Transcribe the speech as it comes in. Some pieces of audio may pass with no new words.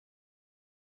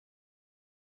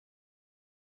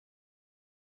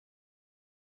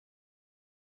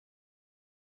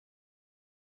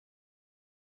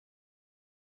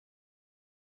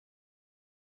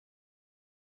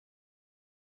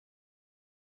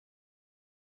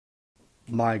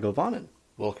My Govanen.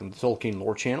 Welcome to the Tolkien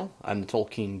Lore Channel. I'm the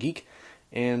Tolkien Geek,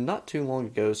 and not too long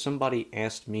ago somebody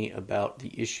asked me about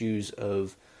the issues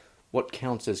of what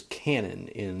counts as canon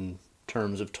in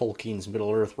terms of Tolkien's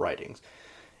Middle-earth writings.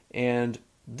 And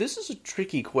this is a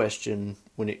tricky question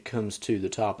when it comes to the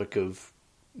topic of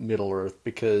Middle-earth,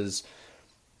 because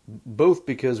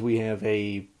we have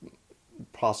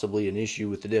possibly an issue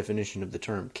with the definition of the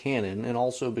term canon, and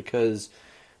also because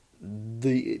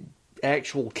the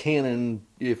actual canon,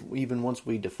 if even once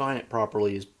we define it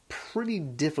properly, is pretty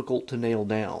difficult to nail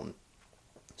down.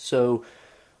 So,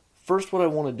 first what I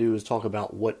want to do is talk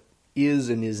about what is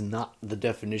and is not the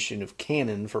definition of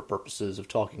canon for purposes of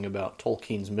talking about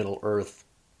Tolkien's Middle-earth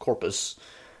corpus,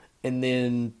 and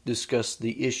then discuss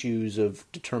the issues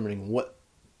of determining what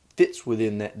fits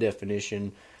within that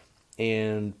definition,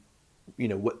 and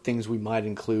what things we might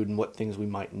include and what things we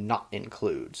might not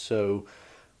include. So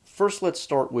first let's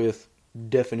start with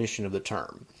definition of the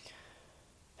term.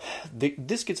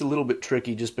 This gets a little bit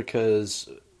tricky just because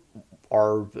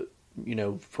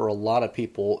for a lot of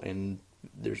people, and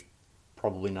there's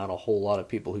probably not a whole lot of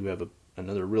people who have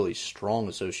another really strong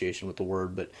association with the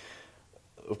word, but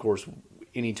of course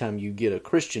anytime you get a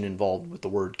Christian involved with the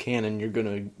word canon, you're going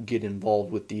to get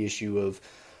involved with the issue of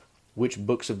which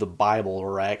books of the Bible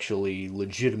are actually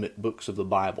legitimate books of the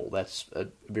Bible. That's a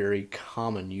very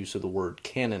common use of the word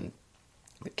canon.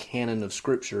 The canon of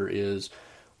Scripture is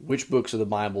which books of the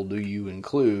Bible do you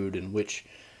include, and which,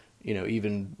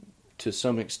 even to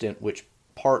some extent, which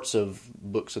parts of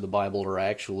books of the Bible are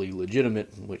actually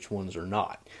legitimate and which ones are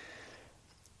not.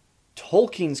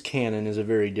 Tolkien's canon is a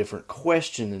very different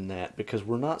question than that, because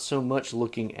we're not so much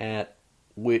looking at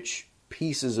which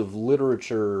pieces of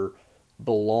literature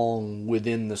belong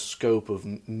within the scope of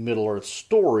Middle-earth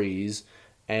stories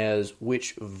as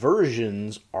which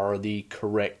versions are the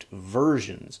correct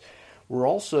versions.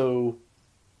 There's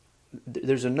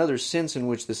another sense in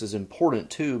which this is important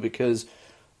too, because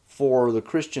for the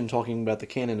Christian talking about the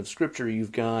canon of Scripture,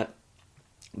 you've got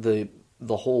the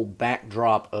whole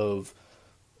backdrop of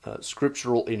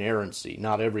scriptural inerrancy.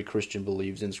 Not every Christian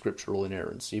believes in scriptural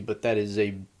inerrancy, but that is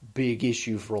a big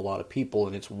issue for a lot of people,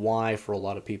 and it's why for a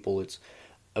lot of people it's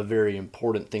a very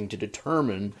important thing to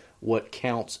determine what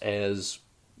counts as,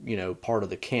 part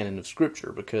of the canon of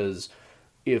Scripture, because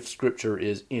if Scripture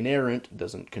is inerrant,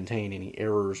 doesn't contain any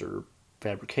errors or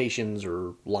fabrications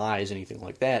or lies, anything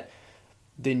like that,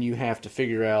 then you have to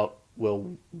figure out,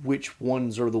 well, which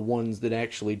ones are the ones that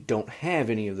actually don't have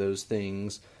any of those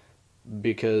things,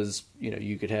 because,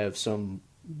 you could have some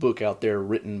book out there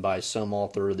written by some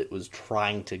author that was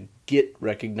trying to get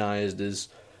recognized as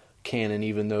canon,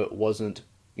 even though it wasn't,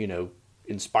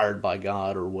 inspired by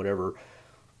God or whatever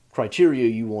criteria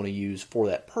you want to use for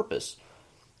that purpose.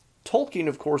 Tolkien,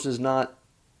 of course, is not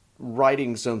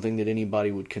writing something that anybody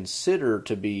would consider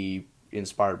to be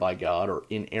inspired by God or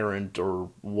inerrant or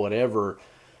whatever.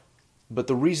 But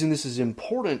the reason this is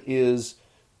important is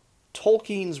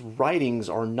Tolkien's writings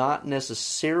are not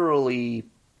necessarily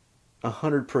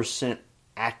 100%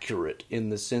 accurate, in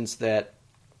the sense that,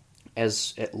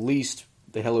 as at least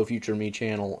the Hello Future Me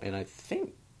channel, and I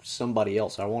think somebody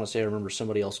else, I want to say I remember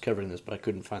somebody else covering this, but I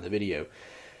couldn't find the video,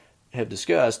 have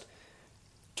discussed,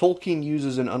 Tolkien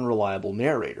uses an unreliable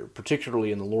narrator,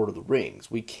 particularly in The Lord of the Rings.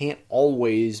 We can't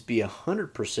always be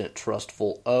 100%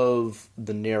 trustful of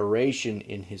the narration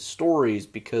in his stories,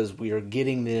 because we are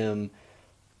getting them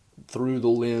through the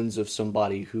lens of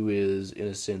somebody who is, in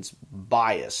a sense,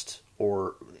 biased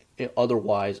or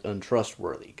otherwise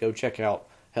untrustworthy. Go check out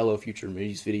Hello Future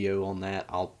Me's video on that.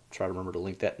 I'll try to remember to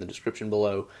link that in the description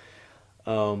below.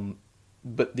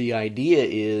 But the idea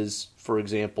is, for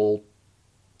example,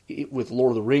 with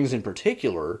Lord of the Rings in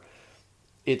particular,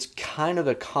 it's kind of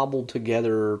a cobbled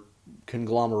together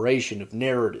conglomeration of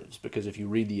narratives, because if you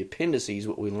read the appendices,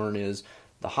 what we learn is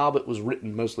The Hobbit was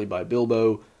written mostly by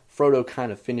Bilbo. Frodo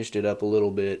kind of finished it up a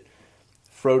little bit.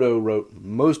 Frodo wrote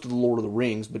most of the Lord of the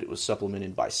Rings, but it was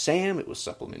supplemented by Sam. It was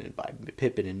supplemented by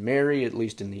Pippin and Merry, at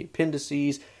least in the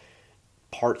appendices.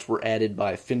 Parts were added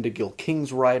by Findegil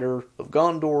Kingsrider of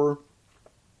Gondor.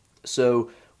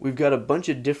 So we've got a bunch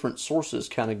of different sources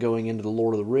kind of going into the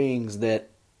Lord of the Rings that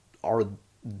are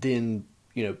then,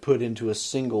 put into a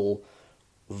single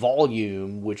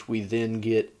volume, which we then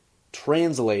get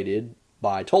translated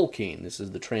by Tolkien. This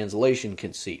is the translation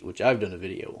conceit, which I've done a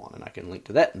video on, and I can link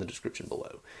to that in the description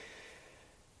below.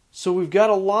 So we've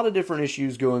got a lot of different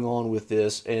issues going on with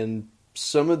this, and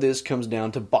some of this comes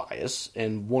down to bias,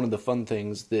 and one of the fun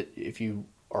things that, if you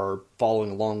are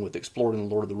following along with Exploring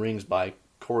the Lord of the Rings by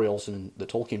Corey Olsen, the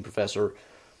Tolkien professor,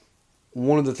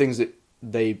 one of the things that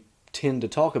they tend to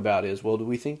talk about is, well, do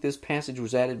we think this passage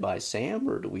was added by Sam,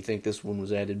 or do we think this one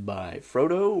was added by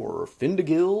Frodo or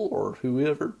Finnegill or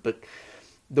whoever? But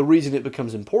the reason it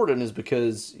becomes important is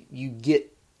because you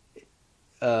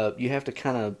have to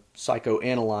kind of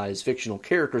psychoanalyze fictional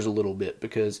characters a little bit,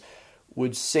 because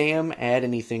would Sam add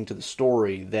anything to the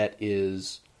story that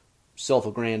is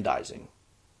self-aggrandizing?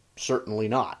 Certainly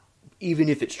not, even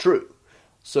if it's true.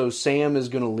 So Sam is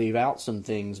going to leave out some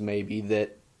things maybe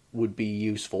that would be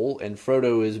useful, and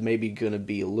Frodo is maybe going to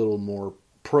be a little more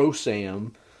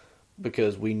pro-Sam,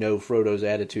 because we know Frodo's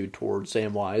attitude towards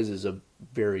Samwise is a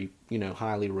very, he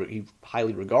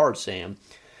highly regards Sam.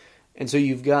 And so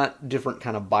you've got different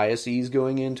kind of biases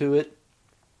going into it.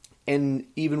 And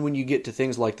even when you get to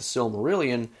things like the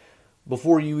Silmarillion,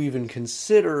 before you even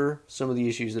consider some of the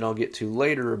issues that I'll get to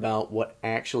later about what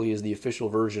actually is the official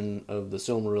version of the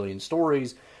Silmarillion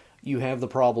stories, you have the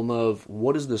problem of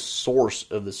what is the source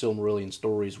of the Silmarillion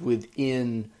stories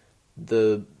within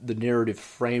the narrative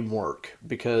framework.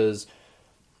 Because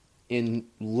in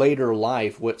later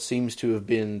life, what seems to have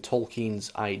been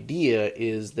Tolkien's idea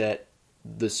is that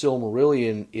the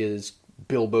Silmarillion is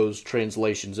Bilbo's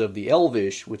translations of the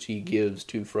Elvish, which he gives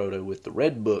to Frodo with the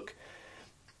Red Book.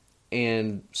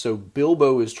 And so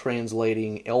Bilbo is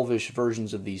translating Elvish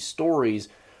versions of these stories,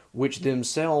 which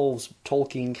themselves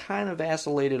Tolkien kind of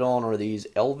vacillated on. Are these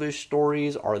Elvish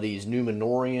stories? Are these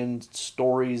Númenórean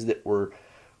stories that were,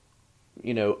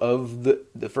 of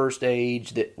the First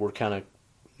Age, that were kind of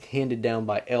handed down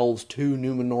by elves to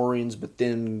Númenóreans, but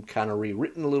then kind of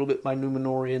rewritten a little bit by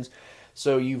Númenóreans?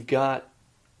 So you've got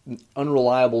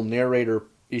unreliable narrator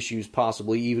issues,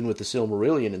 possibly, even with the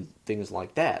Silmarillion and things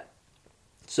like that.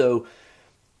 So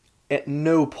at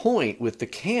no point with the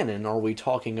canon are we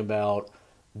talking about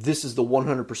this is the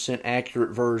 100%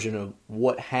 accurate version of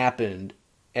what happened,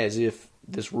 as if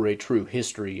this were a true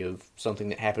history of something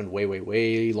that happened way, way,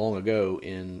 way long ago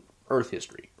in Earth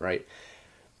history, right?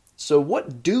 So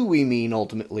what do we mean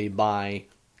ultimately by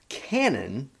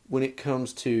canon when it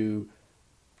comes to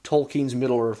Tolkien's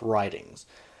Middle-earth writings?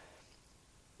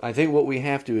 I think what we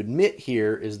have to admit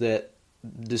here is that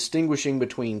distinguishing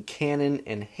between canon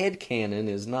and headcanon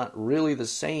is not really the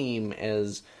same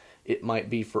as it might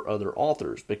be for other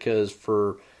authors, because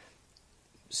for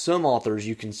some authors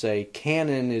you can say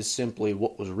canon is simply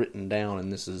what was written down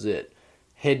and this is it.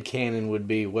 Headcanon would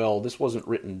be, well, this wasn't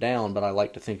written down, but I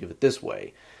like to think of it this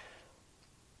way.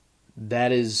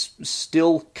 That is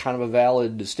still kind of a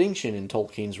valid distinction in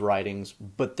Tolkien's writings,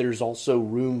 but there's also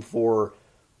room for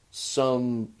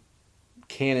some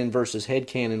canon versus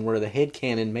headcanon, where the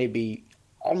headcanon may be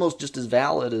almost just as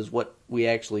valid as what we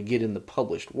actually get in the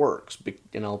published works,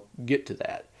 and I'll get to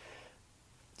that.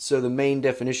 So the main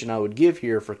definition I would give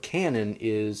here for canon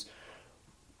is,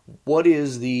 what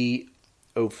is the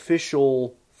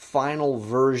official final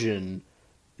version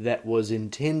that was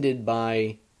intended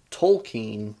by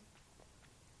Tolkien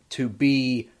to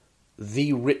be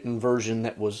the written version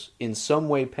that was in some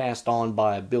way passed on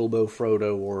by Bilbo,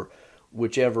 Frodo, or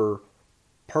whichever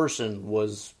person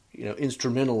was,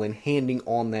 instrumental in handing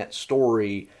on that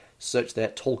story, such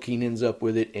that Tolkien ends up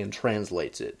with it and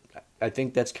translates it. I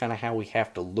think that's kind of how we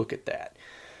have to look at that.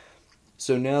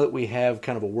 So now that we have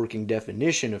kind of a working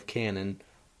definition of canon,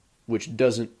 which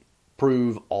doesn't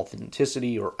prove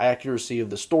authenticity or accuracy of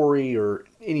the story or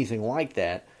anything like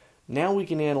that, now we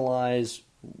can analyze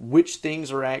which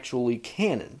things are actually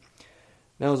canon.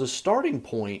 Now, as a starting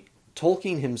point,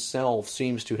 Tolkien himself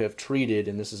seems to have treated,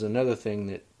 and this is another thing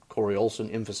that Corey Olsen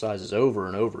emphasizes over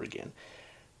and over again,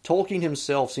 Tolkien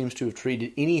himself seems to have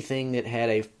treated anything that had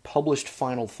a published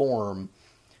final form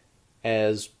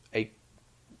as a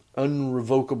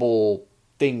unrevocable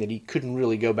thing that he couldn't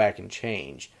really go back and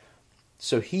change.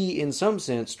 So he, in some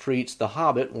sense, treats The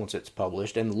Hobbit, once it's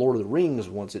published, and The Lord of the Rings,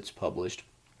 once it's published,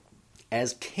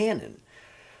 as canon.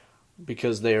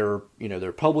 Because they're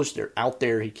published, they're out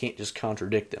there, he can't just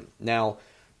contradict them. Now,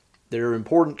 there are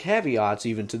important caveats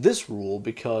even to this rule,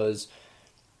 because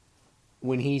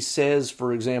when he says,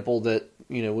 for example, that,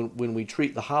 when we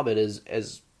treat The Hobbit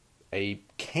as a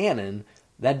canon,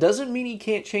 that doesn't mean he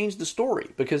can't change the story,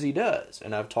 because he does.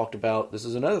 And I've talked about, this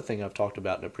is another thing I've talked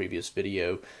about in a previous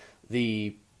video,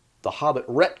 the Hobbit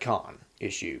retcon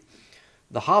issue.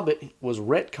 The Hobbit was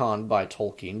retconned by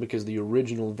Tolkien because the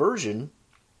original version,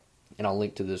 and I'll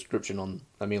link in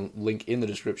the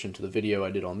description to the video I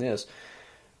did on this,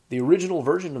 the original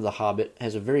version of The Hobbit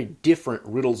has a very different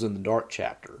Riddles in the Dark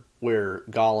chapter, where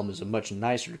Gollum is a much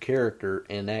nicer character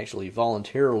and actually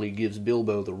voluntarily gives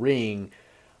Bilbo the ring,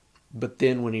 but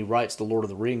then when he writes The Lord of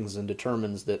the Rings and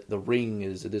determines that the ring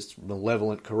is this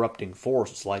malevolent, corrupting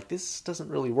force, it's like, this doesn't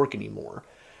really work anymore.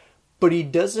 But he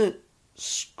doesn't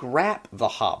scrap The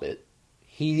Hobbit.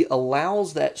 He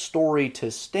allows that story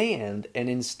to stand and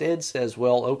instead says,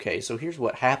 well, okay, so here's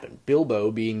what happened.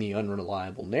 Bilbo, being the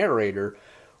unreliable narrator,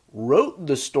 wrote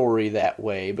the story that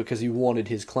way because he wanted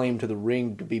his claim to the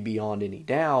ring to be beyond any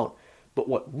doubt. But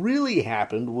what really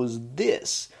happened was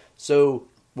this. So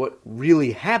what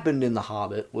really happened in The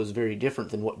Hobbit was very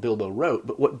different than what Bilbo wrote.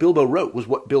 But what Bilbo wrote was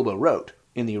what Bilbo wrote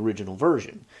in the original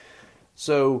version.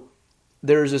 So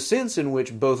there's a sense in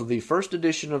which both the first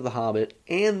edition of The Hobbit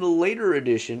and the later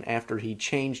edition, after he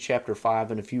changed Chapter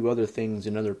 5 and a few other things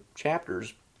in other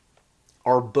chapters,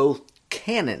 are both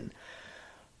canon.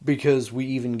 Because we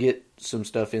even get some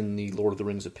stuff in the Lord of the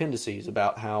Rings appendices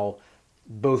about how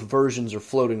both versions are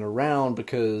floating around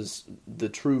because the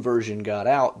true version got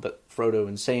out, but Frodo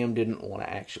and Sam didn't want to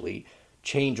actually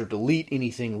change or delete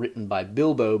anything written by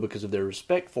Bilbo because of their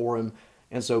respect for him.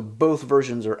 And so both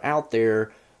versions are out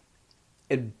there.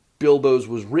 And Bilbo's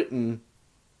was written,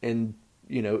 and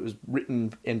it was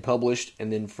written and published,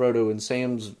 and then Frodo and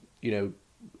Sam's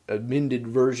amended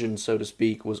version, so to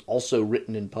speak, was also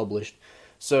written and published.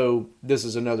 So this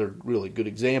is another really good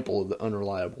example of the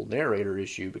unreliable narrator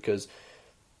issue, because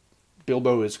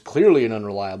Bilbo is clearly an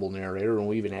unreliable narrator, and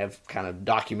we even have kind of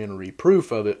documentary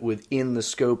proof of it within the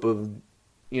scope of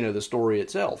the story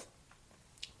itself.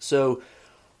 So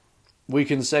we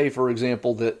can say, for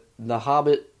example, that The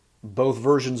Hobbit, both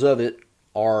versions of it,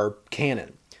 are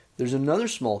canon. There's another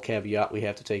small caveat we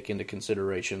have to take into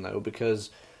consideration, though, because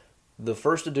the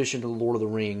first edition of The Lord of the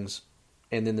Rings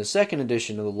and then the second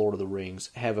edition of The Lord of the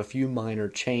Rings have a few minor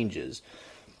changes.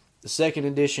 The second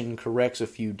edition corrects a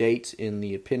few dates in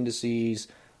the appendices,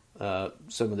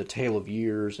 some of the Tale of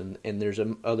Years, and there's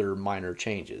other minor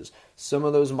changes. Some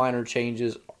of those minor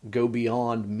changes go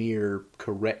beyond mere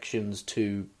corrections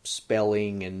to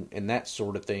spelling and that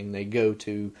sort of thing. They go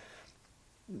to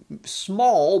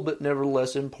small but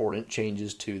nevertheless important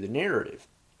changes to the narrative.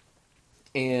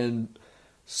 And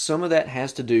some of that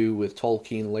has to do with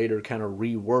Tolkien later kind of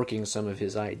reworking some of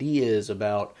his ideas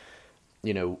about,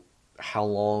 how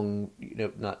long,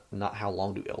 not how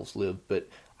long do elves live, but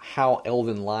how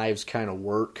elven lives kind of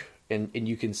work. And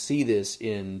you can see this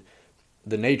in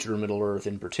the nature of Middle-earth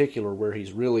in particular, where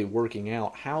he's really working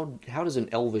out how does an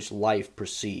elvish life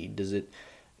proceed? Does it,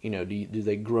 do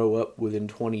they grow up within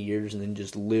 20 years and then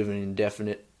just live an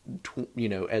indefinite,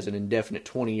 as an indefinite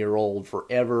 20-year-old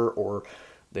forever, or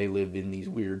they live in these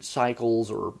weird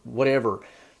cycles or whatever?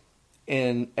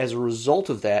 And as a result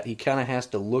of that, he kind of has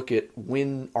to look at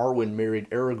when Arwen married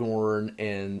Aragorn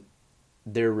and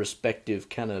their respective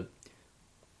kind of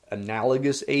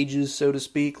analogous ages, so to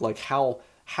speak. Like how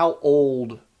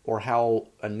old or how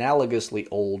analogously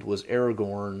old was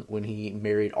Aragorn when he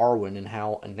married Arwen, and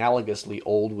how analogously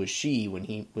old was she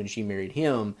when she married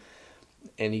him.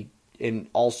 And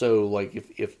also, like,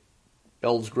 if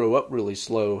elves grow up really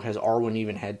slow, has Arwen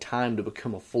even had time to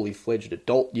become a fully fledged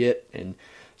adult yet? And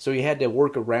so he had to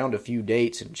work around a few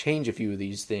dates and change a few of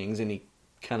these things, and he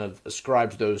kind of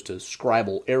ascribes those to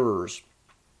scribal errors.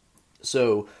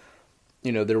 So,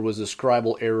 there was a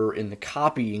scribal error in the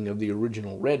copying of the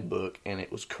original Red Book, and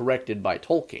it was corrected by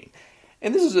Tolkien.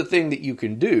 And this is a thing that you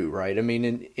can do, right? I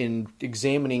mean, in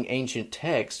examining ancient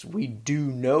texts, we do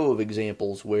know of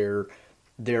examples where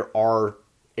there are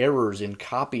errors in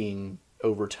copying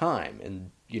over time. And,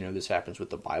 this happens with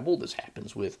the Bible, this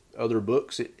happens with other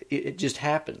books, it just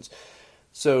happens.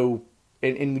 So,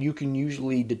 and you can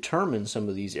usually determine some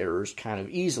of these errors kind of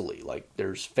easily. Like,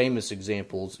 there's famous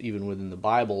examples, even within the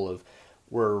Bible, of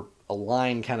where a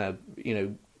line kind of,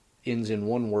 ends in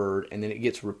one word, and then it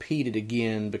gets repeated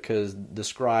again because the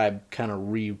scribe kind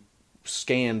of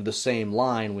re-scanned the same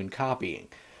line when copying.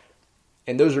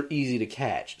 And those are easy to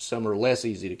catch. Some are less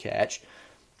easy to catch.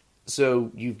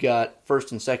 So you've got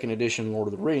first and second edition Lord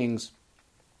of the Rings.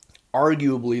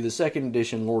 Arguably, the second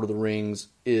edition Lord of the Rings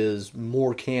is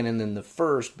more canon than the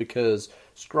first, because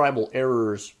scribal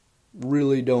errors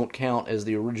really don't count as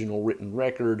the original written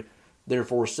record.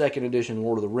 Therefore, second edition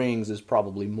Lord of the Rings is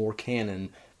probably more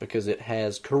canon because it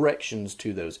has corrections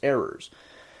to those errors.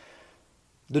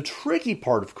 The tricky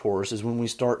part, of course, is when we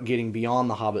start getting beyond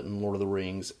The Hobbit and Lord of the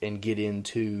Rings and get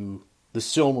into the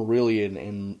Silmarillion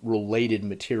and related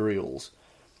materials.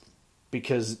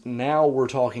 Because now we're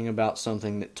talking about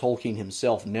something that Tolkien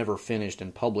himself never finished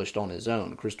and published on his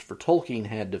own. Christopher Tolkien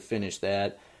had to finish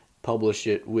that, publish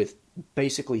it with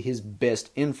basically his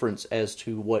best inference as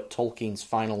to what Tolkien's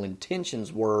final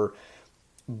intentions were.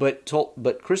 But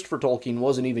Christopher Tolkien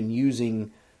wasn't even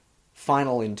using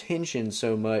final intention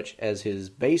so much as his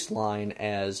baseline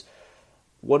as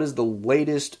what is the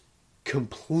latest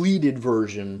completed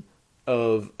version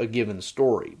of a given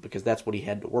story, because that's what he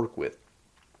had to work with.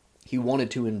 He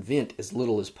wanted to invent as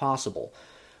little as possible.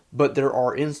 But there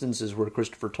are instances where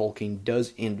Christopher Tolkien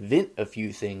does invent a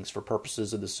few things for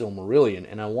purposes of the Silmarillion.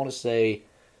 And I want to say,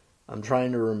 I'm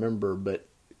trying to remember, but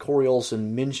Corey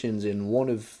Olsen mentions in one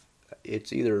of,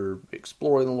 it's either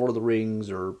Exploring the Lord of the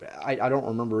Rings, or I don't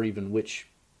remember even which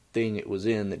thing it was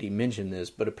in that he mentioned this,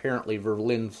 but apparently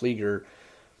Verlin Flieger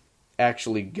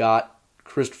actually got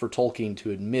Christopher Tolkien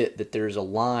to admit that there's a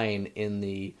line in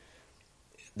the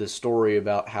story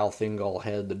about how Thingol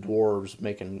had the dwarves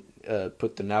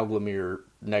put the Nauglamir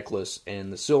necklace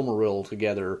and the Silmaril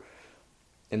together,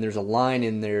 and there's a line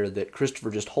in there that Christopher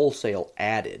just wholesale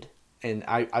added, and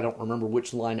I don't remember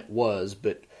which line it was,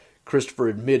 but Christopher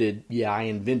admitted, yeah, I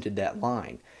invented that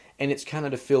line, and it's kind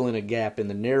of to fill in a gap in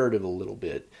the narrative a little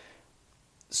bit.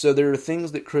 So there are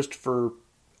things that Christopher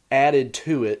added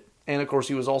to it, and of course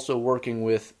he was also working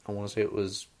with, I want to say it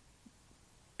was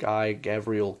Guy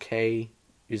Gavriel Kay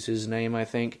is his name, I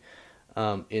think,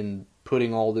 in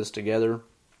putting all this together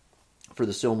for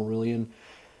the Silmarillion.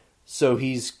 So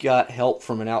he's got help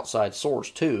from an outside source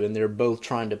too, and they're both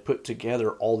trying to put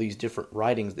together all these different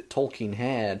writings that Tolkien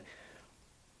had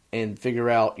and figure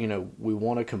out, we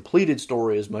want a completed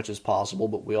story as much as possible,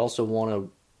 but we also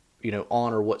want to,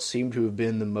 honor what seem to have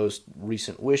been the most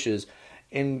recent wishes.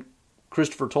 And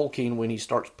Christopher Tolkien, when he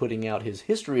starts putting out his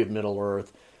history of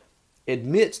Middle-earth,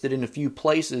 admits that in a few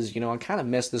places, I kind of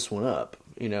messed this one up.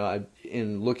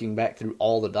 In looking back through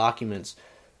all the documents,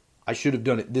 I should have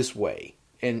done it this way.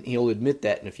 And he'll admit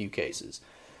that in a few cases.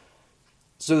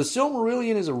 So the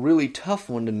Silmarillion is a really tough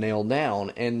one to nail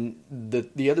down. And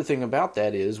the other thing about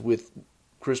that is, with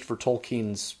Christopher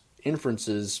Tolkien's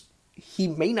inferences, he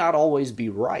may not always be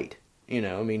right. He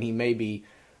may be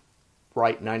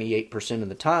right 98% of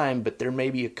the time, but there may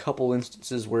be a couple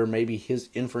instances where maybe his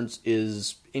inference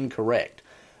is incorrect.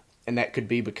 And that could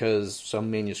be because some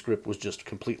manuscript was just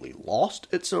completely lost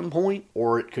at some point,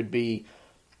 or it could be,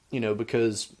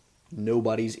 because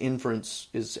nobody's inference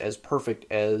is as perfect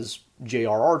as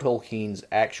J.R.R. Tolkien's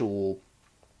actual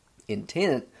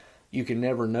intent. You can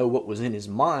never know what was in his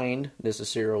mind,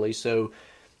 necessarily. So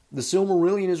the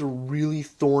Silmarillion is a really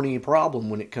thorny problem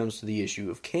when it comes to the issue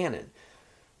of canon.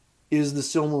 Is the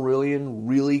Silmarillion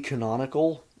really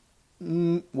canonical?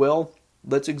 Well,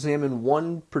 let's examine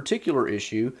one particular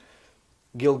issue,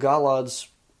 Gil-galad's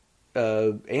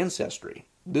ancestry.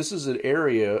 This is an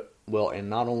area, and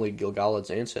not only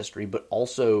Gil-galad's ancestry, but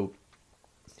also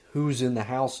who's in the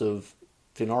house of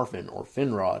Finarfin or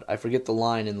Finrod. I forget the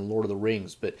line in The Lord of the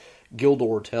Rings, but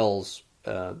Gildor tells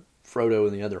Frodo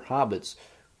and the other hobbits,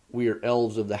 we are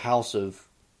elves of the house of,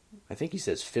 I think he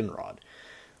says Finrod.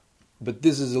 But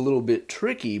this is a little bit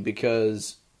tricky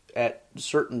because at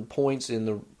certain points in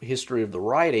the history of the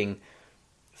writing,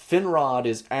 Finrod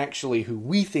is actually who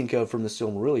we think of from the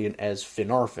Silmarillion as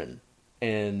Finarfin.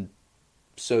 And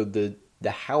so the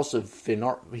house of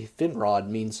Finrod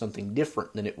means something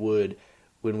different than it would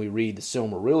when we read the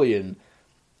Silmarillion.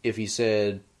 If he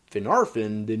said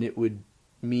Finarfin, then it would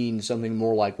mean something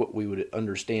more like what we would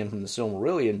understand from the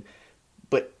Silmarillion.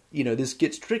 But, this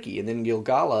gets tricky. And then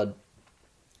Gil-galad,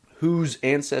 whose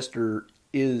ancestor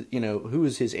is, who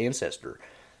is his ancestor?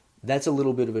 That's a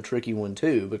little bit of a tricky one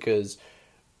too, because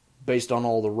based on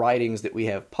all the writings that we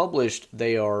have published,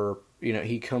 they are,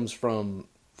 he comes from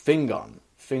Fingon.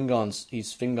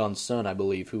 He's Fingon's son, I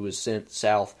believe, who was sent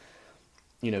south,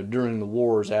 during the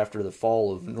wars after the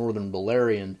fall of Northern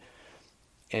Beleriand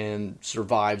and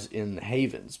survives in the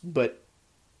Havens. But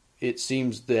it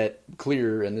seems that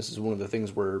clear, and this is one of the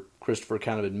things where Christopher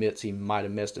kind of admits he might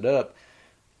have messed it up,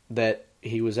 that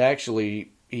he was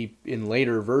actually, in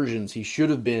later versions, he should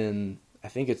have been, I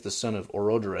think it's the son of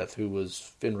Orodreth, who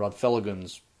was Finrod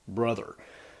Felagund's brother.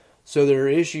 So there are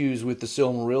issues with the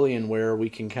Silmarillion where we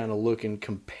can kind of look and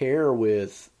compare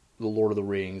with the Lord of the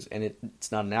Rings, and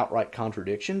it's not an outright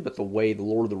contradiction, but the way the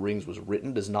Lord of the Rings was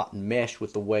written does not mesh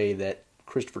with the way that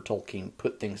Christopher Tolkien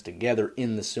put things together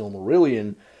in the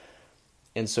Silmarillion,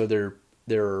 and so there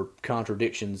are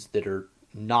contradictions that are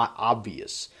not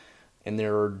obvious. And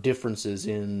there are differences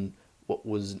in what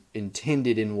was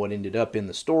intended and what ended up in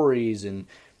the stories, and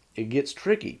it gets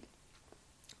tricky.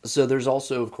 So there's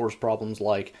also, of course, problems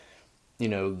like,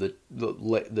 the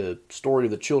story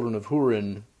of the Children of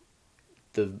Húrin.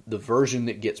 The version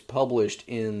that gets published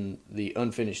in the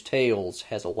Unfinished Tales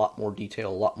has a lot more detail,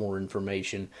 a lot more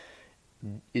information.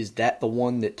 Is that the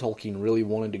one that Tolkien really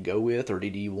wanted to go with, or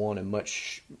did he want a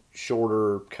much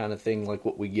shorter kind of thing like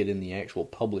what we get in the actual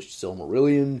published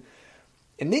Silmarillion?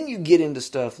 And then you get into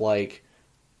stuff like,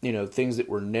 things that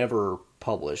were never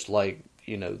published, like,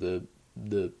 the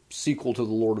the sequel to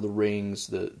the Lord of the Rings,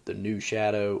 the New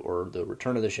Shadow or the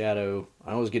Return of the Shadow.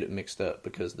 I always get it mixed up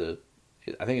because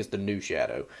I think it's the New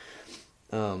Shadow,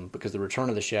 because the Return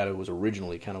of the Shadow was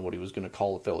originally kind of what he was going to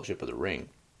call the Fellowship of the Ring,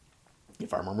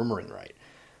 if I'm remembering right.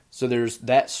 So there's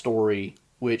that story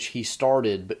which he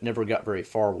started but never got very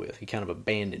far with. He kind of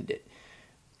abandoned it.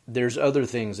 There's other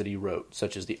things that he wrote,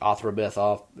 such as the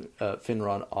Athrabeth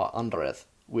Finrod Andreth,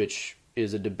 which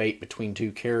is a debate between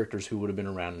two characters who would have been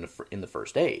around in the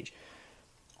First Age.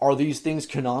 Are these things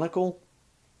canonical?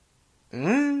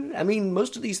 I mean,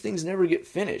 most of these things never get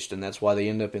finished, and that's why they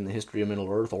end up in the History of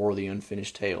Middle-earth or the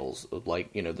Unfinished Tales,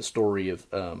 like, the story of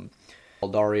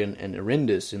Eldarion and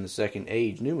Erindis in the Second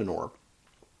Age, Numenor.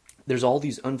 There's all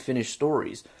these unfinished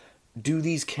stories. Do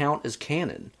these count as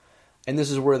canon? And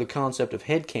this is where the concept of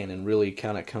headcanon really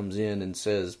kind of comes in and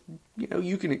says,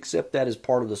 you can accept that as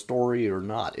part of the story or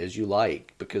not, as you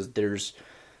like, because there's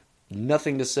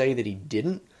nothing to say that he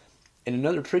didn't. And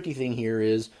another tricky thing here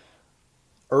is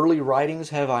early writings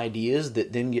have ideas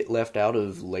that then get left out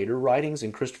of later writings,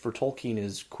 and Christopher Tolkien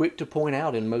is quick to point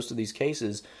out in most of these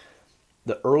cases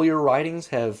the earlier writings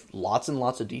have lots and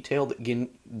lots of detail that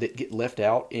get left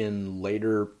out in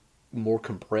later, more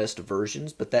compressed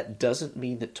versions, but that doesn't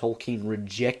mean that Tolkien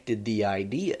rejected the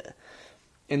idea.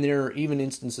 And there are even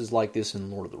instances like this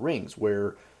in Lord of the Rings,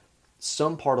 where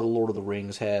some part of the Lord of the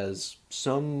Rings has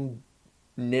some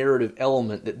narrative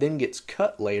element that then gets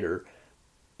cut later,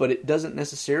 but it doesn't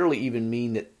necessarily even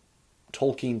mean that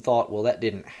Tolkien thought, well, that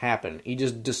didn't happen. He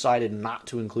just decided not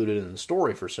to include it in the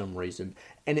story for some reason.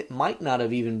 And it might not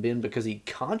have even been because he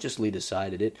consciously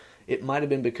decided it. It might have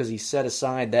been because he set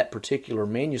aside that particular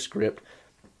manuscript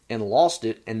and lost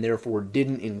it, and therefore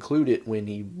didn't include it when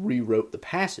he rewrote the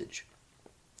passage.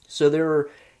 So there are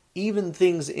even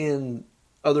things in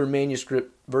other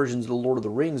manuscript versions of The Lord of the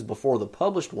Rings before the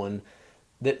published one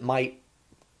that might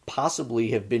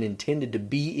possibly have been intended to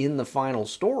be in the final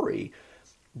story,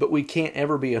 but we can't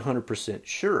ever be 100%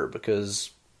 sure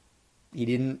because he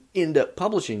didn't end up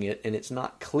publishing it, and it's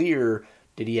not clear,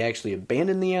 did he actually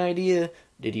abandon the idea?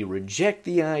 Did he reject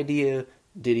the idea?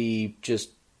 Did he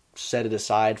just set it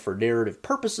aside for narrative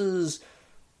purposes?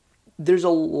 There's a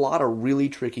lot of really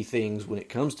tricky things when it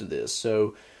comes to this.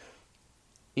 So,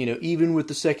 even with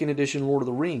the second edition Lord of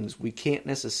the Rings, we can't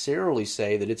necessarily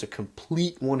say that it's a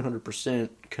complete 100%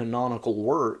 canonical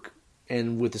work,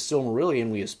 and with the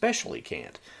Silmarillion, we especially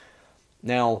can't.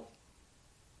 Now,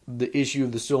 the issue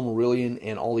of the Silmarillion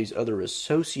and all these other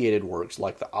associated works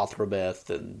like the Athrabeth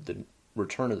and the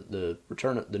Return of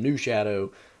the New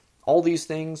Shadow, all these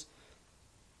things,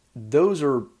 those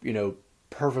are,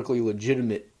 perfectly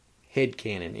legitimate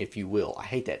headcanon, if you will. I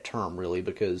hate that term, really,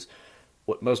 because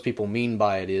what most people mean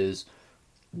by it is,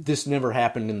 this never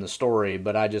happened in the story,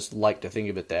 but I just like to think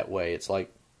of it that way. It's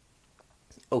like,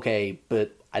 okay,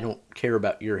 but I don't care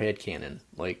about your headcanon.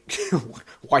 Like,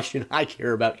 why should I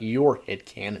care about your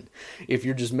headcanon if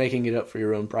you're just making it up for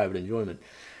your own private enjoyment?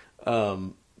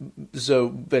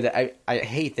 But I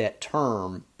hate that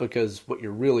term, because what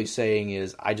you're really saying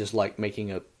is, I just like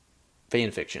making up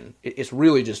fan fiction. It's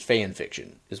really just fan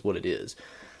fiction, is what it is.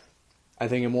 I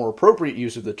think a more appropriate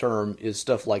use of the term is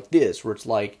stuff like this, where it's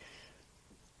like,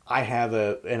 I have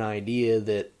an idea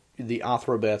that the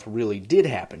Athrabeth really did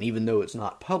happen, even though it's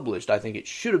not published. I think it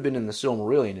should have been in the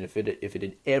Silmarillion if it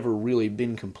had ever really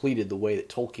been completed the way that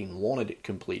Tolkien wanted it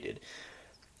completed.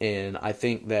 And I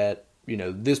think that,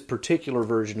 this particular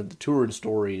version of the Turin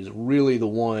story is really the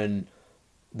one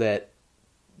that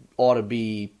ought to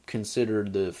be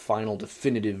considered the final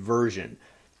definitive version.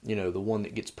 The one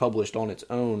that gets published on its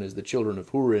own as the Children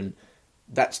of Húrin.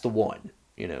 That's the one,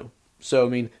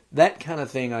 So, that kind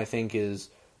of thing, I think, is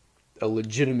a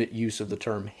legitimate use of the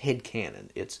term headcanon.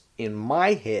 It's in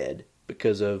my head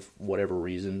because of whatever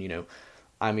reason,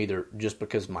 I'm either just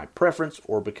because of my preference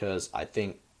or because I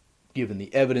think, given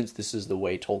the evidence, this is the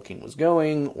way Tolkien was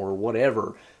going, or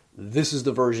whatever. This is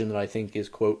the version that I think is,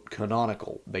 quote,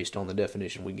 canonical, based on the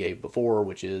definition we gave before,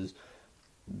 which is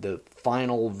the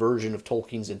final version of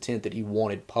Tolkien's intent that he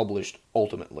wanted published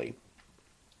ultimately.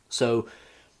 So,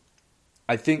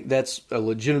 I think that's a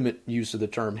legitimate use of the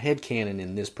term headcanon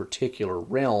in this particular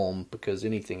realm, because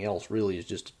anything else really is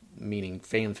just meaning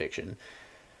fan fiction.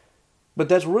 But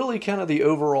that's really kind of the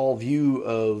overall view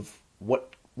of what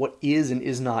is and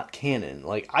is not canon.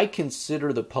 Like, I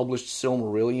consider the published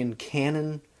Silmarillion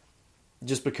canon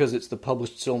just because it's the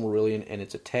published Silmarillion and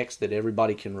it's a text that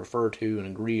everybody can refer to and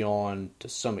agree on to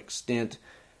some extent,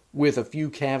 with a few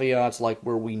caveats, like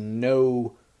where we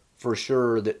know for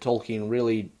sure that Tolkien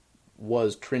really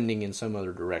was trending in some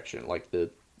other direction, like the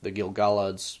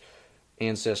Gil-galad's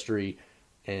ancestry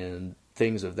and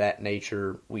things of that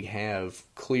nature. We have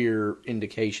clear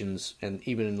indications, and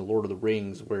even in the Lord of the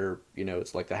Rings, where, you know,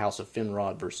 it's like the House of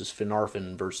Finrod versus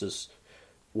Finarfin versus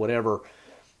whatever,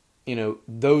 you know,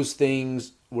 those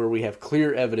things where we have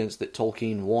clear evidence that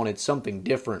Tolkien wanted something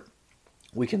different,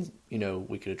 we can, you know,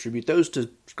 we could attribute those to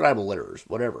scribal errors,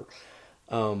 whatever.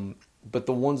 But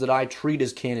the ones that I treat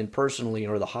as canon personally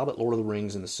are The Hobbit, Lord of the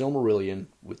Rings, and The Silmarillion,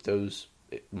 with those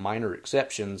minor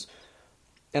exceptions.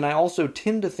 And I also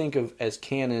tend to think of as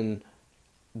canon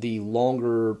the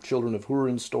longer Children of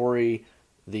Húrin story,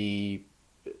 the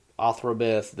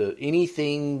Athrobeth,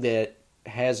 anything that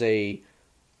has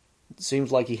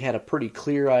seems like he had a pretty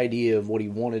clear idea of what he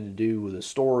wanted to do with a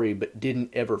story, but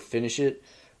didn't ever finish it.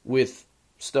 With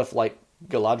stuff like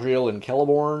Galadriel and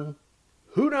Celeborn,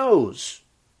 who knows?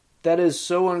 That is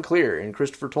so unclear, and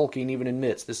Christopher Tolkien even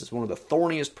admits this is one of the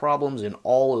thorniest problems in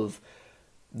all of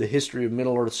the history of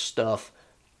Middle-earth stuff,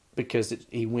 because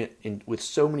he went in with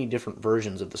so many different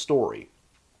versions of the story.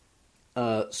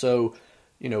 So,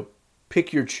 you know,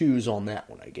 pick your choose on that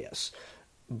one, I guess.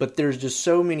 But there's just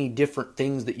so many different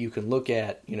things that you can look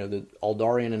at. You know, the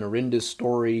Aldarion and Arindis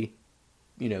story,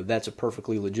 you know, that's a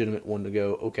perfectly legitimate one to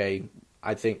go, okay,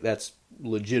 I think that's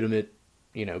legitimate,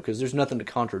 you know, because there's nothing to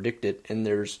contradict it, and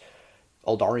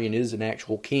Aldarion is an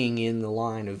actual king in the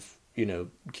line of, you know,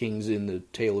 kings in the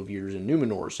Tale of Years in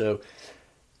Numenor, so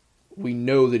we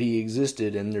know that he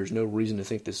existed, and there's no reason to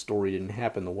think this story didn't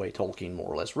happen the way Tolkien more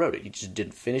or less wrote it. He just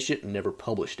didn't finish it and never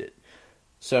published it.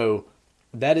 So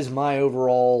that is my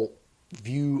overall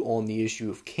view on the issue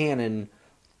of canon.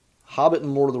 Hobbit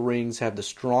and Lord of the Rings have the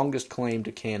strongest claim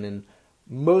to canon.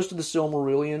 Most of the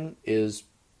Silmarillion is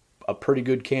a pretty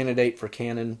good candidate for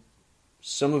canon.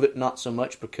 Some of it not so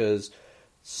much, because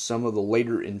some of the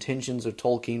later intentions of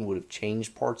Tolkien would have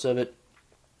changed parts of it.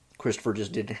 Christopher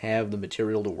just didn't have the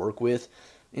material to work with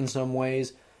in some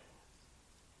ways.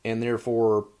 And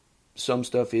therefore, some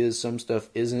stuff is, some stuff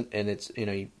isn't, and it's, you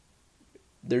know,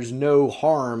 there's no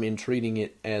harm in treating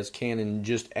it as canon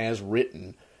just as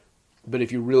written. But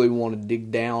if you really want to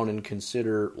dig down and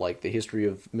consider, like, the history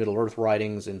of Middle-earth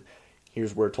writings, and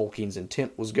here's where Tolkien's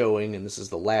intent was going, and this is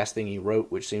the last thing he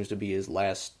wrote, which seems to be his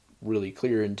last really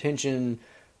clear intention,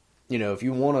 you know, if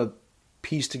you want to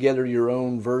piece together your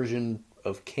own version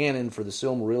of canon for the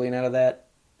Silmarillion out of that,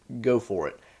 go for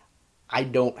it. I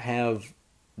don't have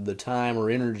the time or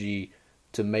energy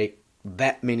to make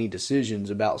that many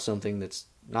decisions about something that's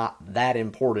not that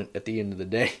important at the end of the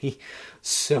day.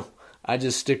 So I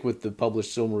just stick with the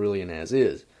published Silmarillion as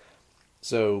is.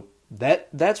 So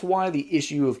that's why the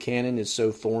issue of canon is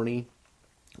so thorny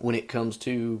when it comes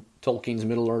to Tolkien's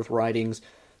Middle-earth writings,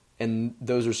 and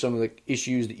those are some of the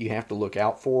issues that you have to look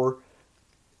out for.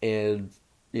 And,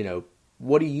 you know,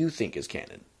 what do you think is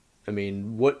canon? I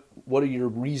mean, what are your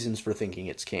reasons for thinking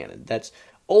it's canon? That's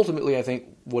ultimately, I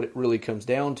think, what it really comes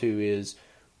down to is,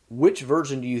 which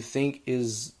version do you think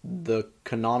is the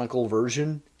canonical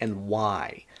version, and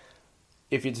why?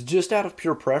 If it's just out of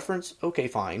pure preference, okay,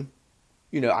 fine.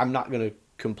 You know, I'm not going to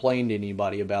complain to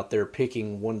anybody about their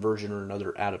picking one version or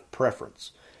another out of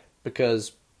preference,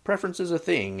 because preference is a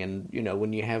thing, and, you know,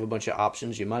 when you have a bunch of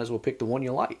options, you might as well pick the one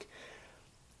you like.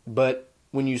 But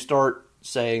when you start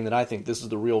saying that I think this is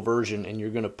the real version, and you're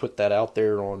going to put that out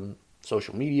there on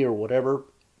social media or whatever,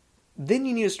 then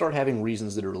you need to start having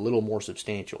reasons that are a little more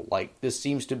substantial, like this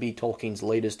seems to be Tolkien's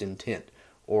latest intent,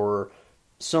 or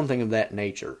something of that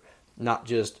nature. Not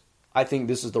just, I think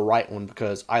this is the right one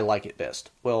because I like it best.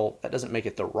 Well, that doesn't make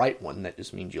it the right one, that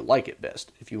just means you like it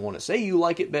best. If you want to say you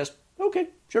like it best, okay,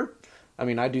 sure. I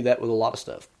mean, I do that with a lot of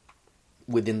stuff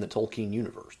within the Tolkien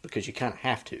universe, because you kind of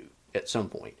have to at some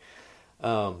point.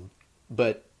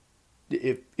 But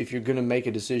if you're going to make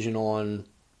a decision on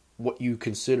what you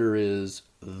consider is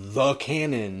the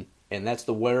canon, and that's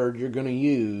the word you're going to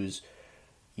use,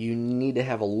 you need to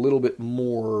have a little bit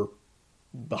more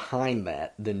behind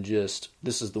that than just,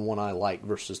 this is the one I like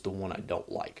versus the one I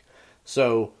don't like.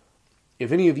 So,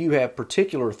 if any of you have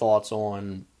particular thoughts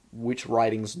on which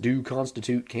writings do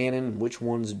constitute canon, which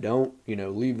ones don't, you know,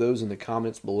 leave those in the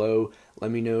comments below.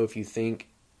 Let me know if you think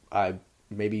I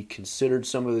maybe considered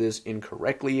some of this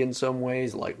incorrectly in some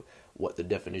ways, like what the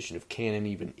definition of canon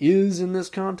even is in this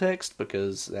context,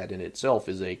 because that in itself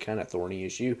is a kind of thorny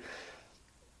issue.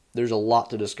 There's a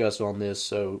lot to discuss on this,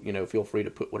 so, you know, feel free to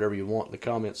put whatever you want in the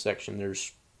comments section.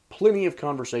 There's plenty of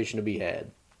conversation to be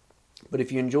had. But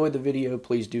if you enjoyed the video,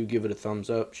 please do give it a thumbs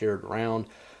up, share it around,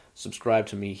 subscribe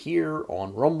to me here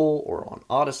on Rumble or on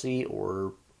Odyssey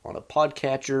or on a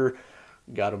podcatcher.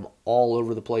 Got them all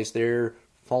over the place there.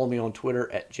 Follow me on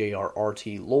Twitter at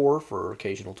JRRTLore for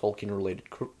occasional Tolkien-related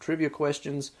trivia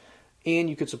questions. and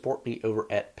you could support me over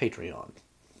at Patreon.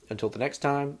 Until the next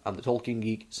time, I'm the Tolkien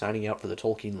Geek, signing out for the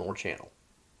Tolkien Lore channel.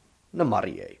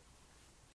 Namarie.